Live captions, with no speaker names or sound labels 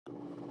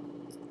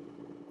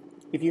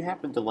If you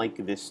happen to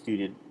like this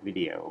student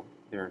video,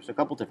 there's a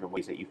couple different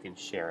ways that you can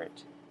share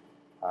it.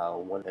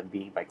 One of them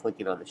being by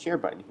clicking on the share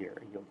button here,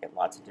 and you'll get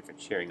lots of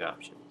different sharing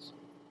options.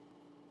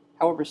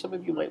 However, some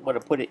of you might want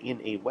to put it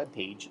in a web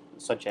page,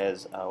 such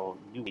as a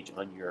new page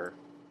on your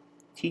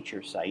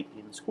teacher site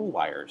in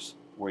SchoolWires,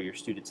 where your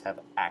students have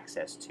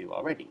access to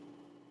already.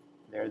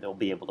 There, they'll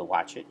be able to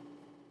watch it,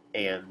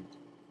 and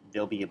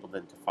they'll be able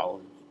then to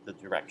follow the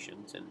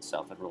directions and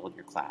self-enroll in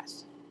your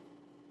class.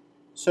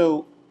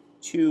 So,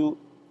 to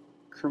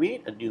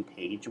create a new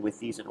page with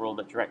these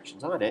enrollment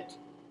directions on it,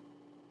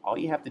 all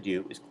you have to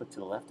do is click to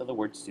the left of the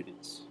word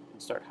students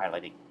and start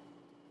highlighting.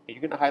 And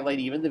you're going to highlight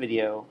even the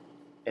video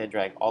and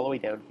drag all the way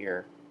down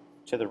here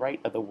to the right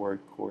of the word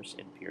course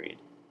and period.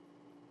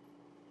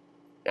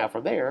 Now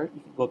from there,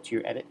 you can go up to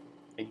your edit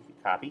and you can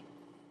copy,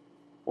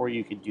 or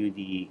you can do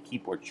the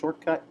keyboard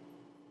shortcut,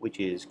 which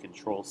is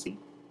Control-C,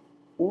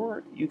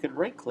 or you can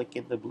right click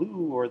in the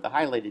blue or the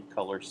highlighted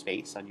color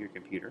space on your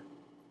computer,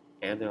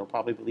 and there'll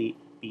probably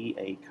be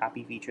a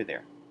copy feature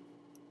there.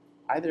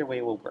 Either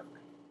way will work.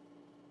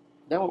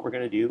 Now what we're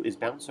going to do is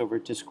bounce over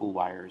to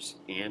SchoolWires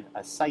and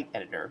a site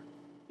editor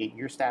in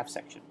your staff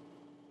section.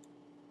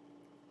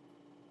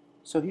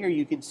 So here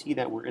you can see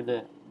that we're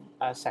in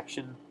a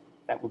section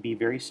that would be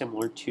very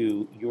similar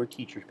to your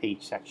teacher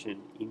page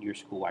section in your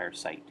SchoolWires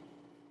site.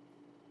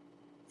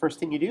 First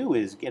thing you do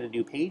is get a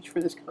new page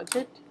for this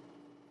content,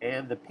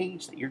 and the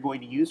page that you're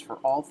going to use for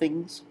all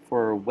things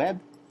for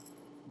web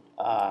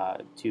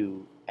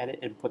to edit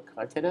and put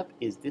content up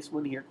is this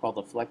one here called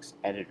the Flex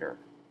Editor.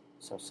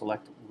 So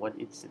select one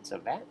instance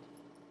of that,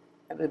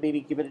 and then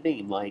maybe give it a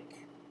name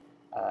like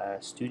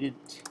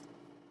Student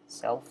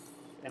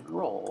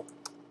Self-Enroll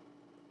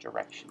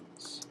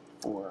Directions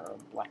for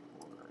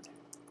Blackboard.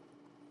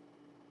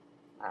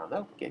 I don't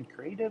know, get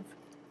creative.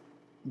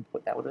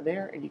 Put that one in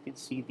there, and you can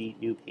see the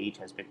new page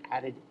has been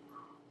added,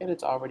 and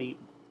it's already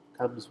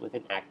comes with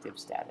an active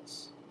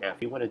status. Now,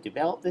 if you want to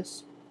develop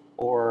this,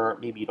 or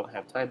maybe you don't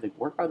have time to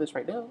work on this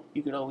right now,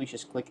 you can always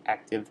just click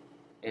active,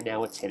 and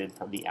now it's hidden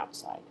from the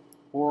outside.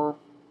 Or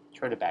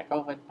turn it back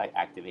on by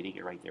activating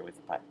it right there with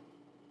the button.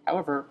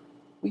 However,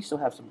 we still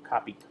have some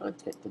copied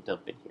content to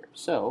dump in here.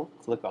 So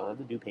click on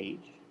the new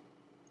page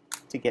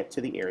to get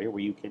to the area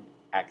where you can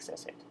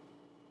access it.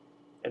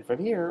 And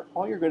from here,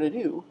 all you're going to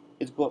do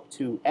is go up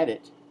to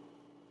Edit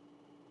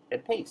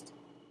and Paste.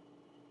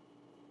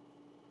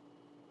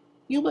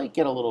 You might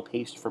get a little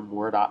paste from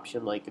Word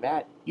option like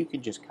that. You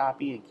can just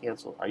copy and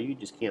cancel, or you can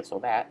just cancel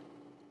that.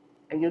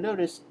 And you'll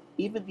notice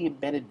even the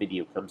embedded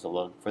video comes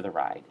along for the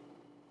ride.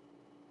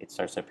 It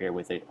starts up here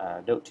with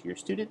a note to your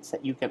students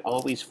that you can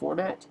always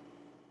format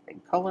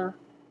and color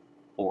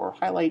or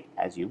highlight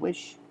as you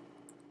wish,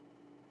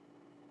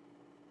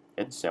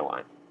 and so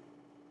on.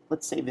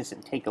 Let's save this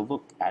and take a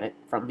look at it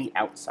from the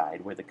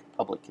outside where the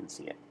public can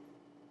see it.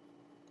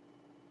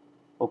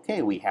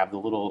 Okay, we have the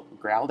little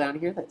growl down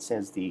here that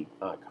says the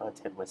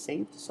content was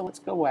saved, so let's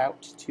go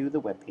out to the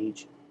web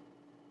page.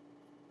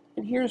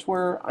 And here's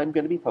where I'm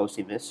going to be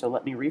posting this, so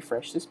let me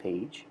refresh this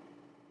page,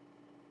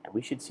 and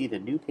we should see the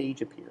new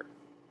page appear.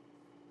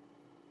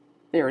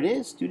 There it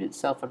is, Student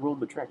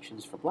Self-Enrollment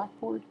Directions for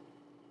Blackboard.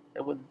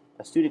 And when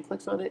a student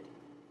clicks on it,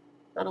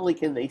 not only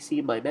can they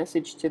see my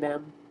message to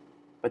them,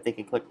 but they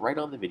can click right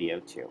on the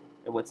video too.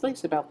 And what's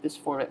nice about this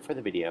format for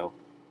the video,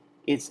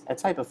 it's a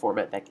type of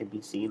format that can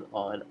be seen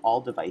on all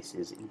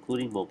devices,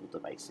 including mobile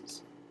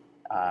devices,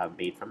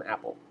 made from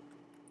Apple.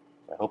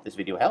 So I hope this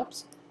video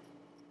helps.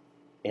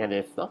 And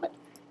if not,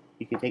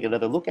 you can take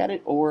another look at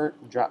it or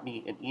drop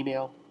me an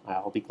email.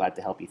 I'll be glad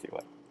to help you through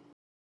it.